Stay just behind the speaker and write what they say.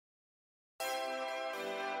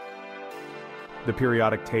The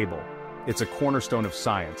periodic table. It's a cornerstone of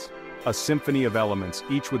science, a symphony of elements,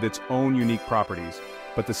 each with its own unique properties.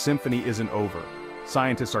 But the symphony isn't over.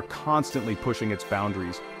 Scientists are constantly pushing its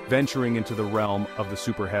boundaries, venturing into the realm of the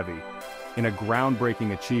superheavy. In a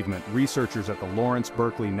groundbreaking achievement, researchers at the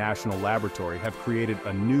Berkeley National Laboratory have created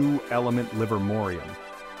a new element, Livermorium.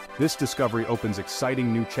 This discovery opens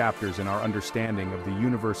exciting new chapters in our understanding of the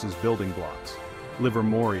universe's building blocks.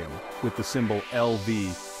 Livermorium, with the symbol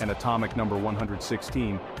LV and atomic number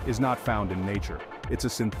 116, is not found in nature. It's a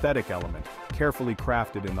synthetic element, carefully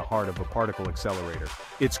crafted in the heart of a particle accelerator.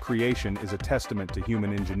 Its creation is a testament to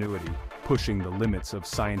human ingenuity, pushing the limits of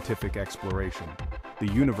scientific exploration.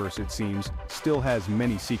 The universe, it seems, still has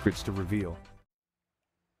many secrets to reveal.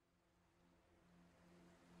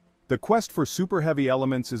 The quest for superheavy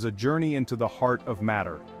elements is a journey into the heart of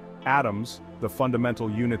matter. Atoms, the fundamental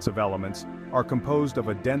units of elements, are composed of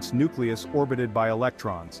a dense nucleus orbited by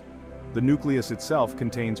electrons. The nucleus itself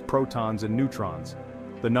contains protons and neutrons.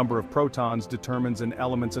 The number of protons determines an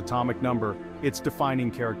element's atomic number, its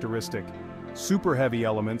defining characteristic. Superheavy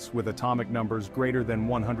elements with atomic numbers greater than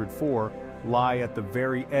 104 lie at the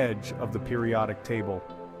very edge of the periodic table.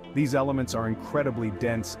 These elements are incredibly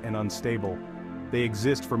dense and unstable. They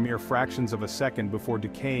exist for mere fractions of a second before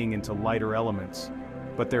decaying into lighter elements.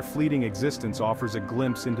 But their fleeting existence offers a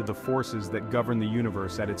glimpse into the forces that govern the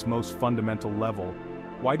universe at its most fundamental level.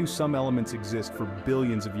 Why do some elements exist for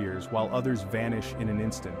billions of years while others vanish in an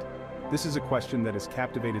instant? This is a question that has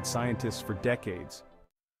captivated scientists for decades.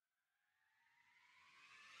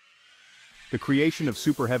 The creation of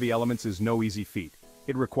superheavy elements is no easy feat.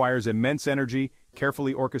 It requires immense energy,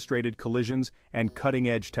 carefully orchestrated collisions, and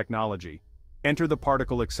cutting-edge technology. Enter the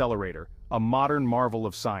particle accelerator, a modern marvel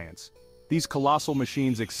of science. These colossal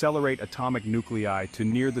machines accelerate atomic nuclei to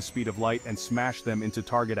near the speed of light and smash them into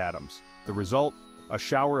target atoms. The result? A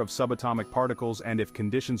shower of subatomic particles, and if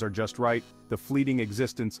conditions are just right, the fleeting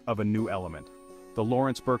existence of a new element. The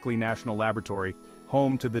Berkeley National Laboratory,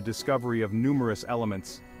 home to the discovery of numerous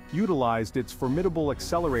elements, utilized its formidable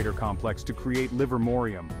accelerator complex to create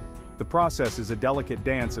Livermorium. The process is a delicate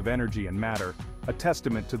dance of energy and matter, a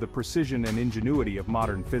testament to the precision and ingenuity of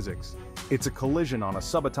modern physics. It's a collision on a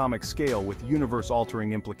subatomic scale with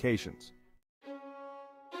universe-altering implications.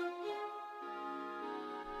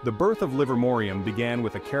 The birth of Livermorium began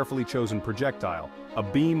with a carefully chosen projectile, a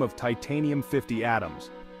beam of titanium-50 atoms.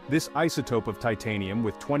 This isotope of titanium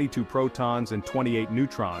with 22 protons and 28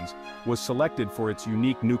 neutrons was selected for its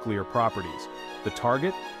unique nuclear properties. The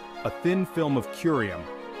target? A thin film of curium,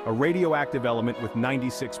 a radioactive element with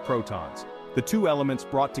 96 protons. The two elements,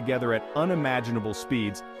 brought together at unimaginable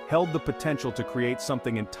speeds, held the potential to create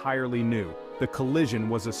something entirely new. The collision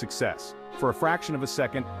was a success. For a fraction of a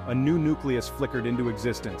second, a new nucleus flickered into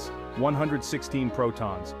existence. 116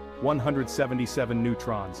 protons, 177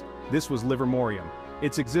 neutrons. This was Livermorium.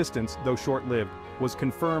 Its existence, though short-lived, was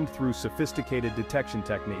confirmed through sophisticated detection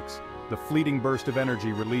techniques. The fleeting burst of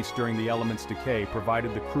energy released during the element's decay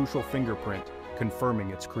provided the crucial fingerprint, confirming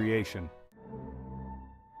its creation.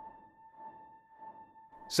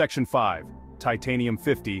 Section 5.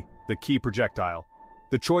 Titanium-50, the key projectile.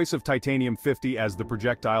 The choice of Titanium-50 as the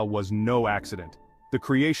projectile was no accident. The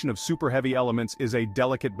creation of superheavy elements is a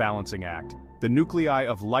delicate balancing act. The nuclei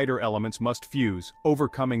of lighter elements must fuse,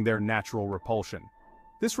 overcoming their natural repulsion.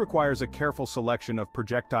 This requires a careful selection of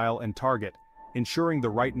projectile and target, ensuring the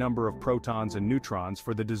right number of protons and neutrons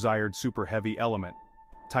for the desired superheavy element.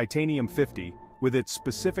 Titanium-50, with its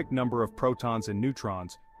specific number of protons and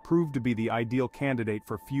neutrons, proved to be the ideal candidate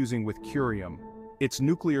for fusing with curium. Its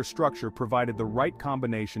nuclear structure provided the right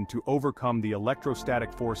combination to overcome the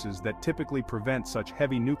electrostatic forces that typically prevent such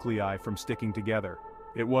heavy nuclei from sticking together.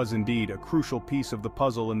 It was indeed a crucial piece of the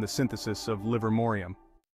puzzle in the synthesis of Livermorium.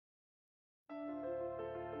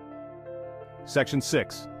 Section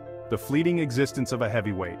 6. The fleeting existence of a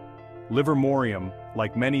heavyweight. Livermorium,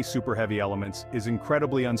 like many superheavy elements, is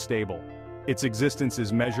incredibly unstable. Its existence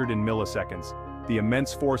is measured in milliseconds. The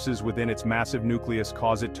immense forces within its massive nucleus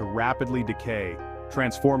cause it to rapidly decay,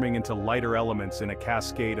 transforming into lighter elements in a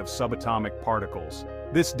cascade of subatomic particles.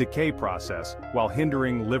 This decay process, while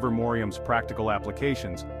hindering Livermorium's practical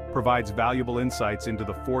applications, provides valuable insights into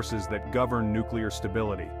the forces that govern nuclear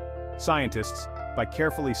stability. Scientists, by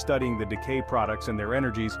carefully studying the decay products and their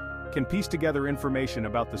energies, can piece together information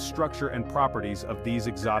about the structure and properties of these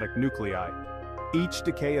exotic nuclei. Each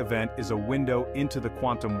decay event is a window into the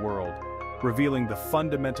quantum world, revealing the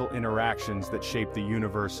fundamental interactions that shape the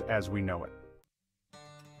universe as we know it.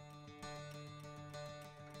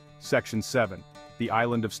 Section 7. The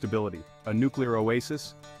Island of Stability, a nuclear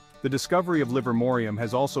oasis? The discovery of Livermorium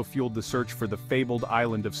has also fueled the search for the fabled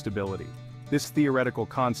island of stability. This theoretical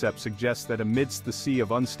concept suggests that amidst the sea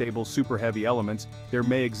of unstable superheavy elements, there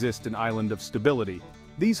may exist an island of stability.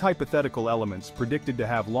 These hypothetical elements, predicted to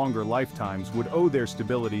have longer lifetimes, would owe their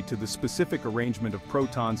stability to the specific arrangement of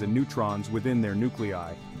protons and neutrons within their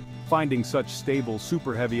nuclei. Finding such stable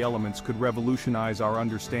superheavy elements could revolutionize our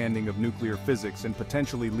understanding of nuclear physics and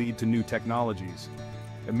potentially lead to new technologies.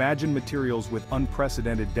 Imagine materials with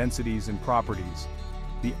unprecedented densities and properties.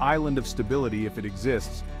 The island of stability, if it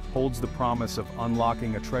exists, holds the promise of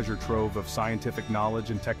unlocking a treasure trove of scientific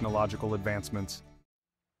knowledge and technological advancements.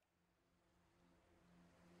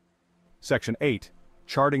 Section 8.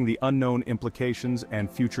 Charting the unknown implications and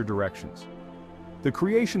future directions. The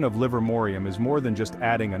creation of Livermorium is more than just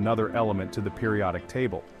adding another element to the periodic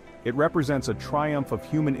table. It represents a triumph of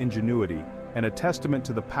human ingenuity and a testament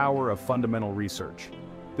to the power of fundamental research.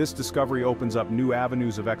 This discovery opens up new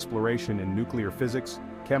avenues of exploration in nuclear physics,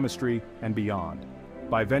 chemistry, and beyond.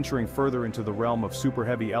 By venturing further into the realm of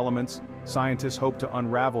superheavy elements, scientists hope to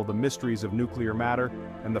unravel the mysteries of nuclear matter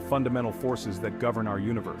and the fundamental forces that govern our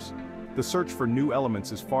universe. The search for new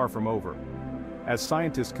elements is far from over. As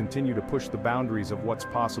scientists continue to push the boundaries of what's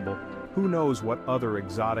possible, who knows what other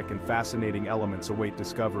exotic and fascinating elements await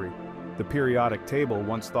discovery. The periodic table,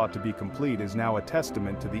 once thought to be complete, is now a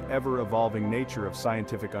testament to the ever-evolving nature of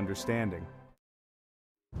scientific understanding.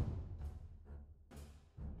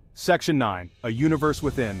 Section 9. A Universe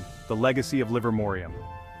Within, the Legacy of Livermorium.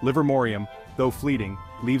 Livermorium, though fleeting,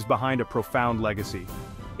 leaves behind a profound legacy.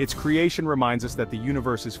 Its creation reminds us that the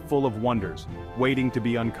universe is full of wonders, waiting to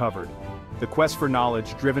be uncovered. The quest for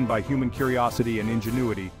knowledge, driven by human curiosity and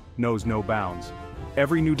ingenuity, knows no bounds.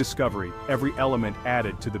 Every new discovery, every element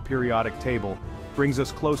added to the periodic table, brings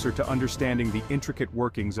us closer to understanding the intricate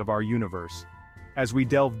workings of our universe. As we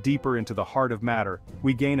delve deeper into the heart of matter,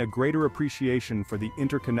 we gain a greater appreciation for the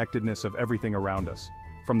interconnectedness of everything around us.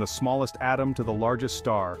 From the smallest atom to the largest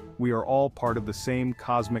star, we are all part of the same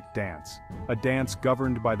cosmic dance, a dance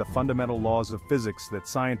governed by the fundamental laws of physics that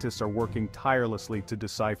scientists are working tirelessly to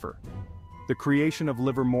decipher. The creation of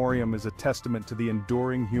Livermorium is a testament to the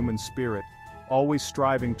enduring human spirit, always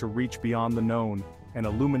striving to reach beyond the known and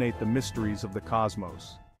illuminate the mysteries of the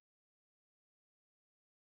cosmos.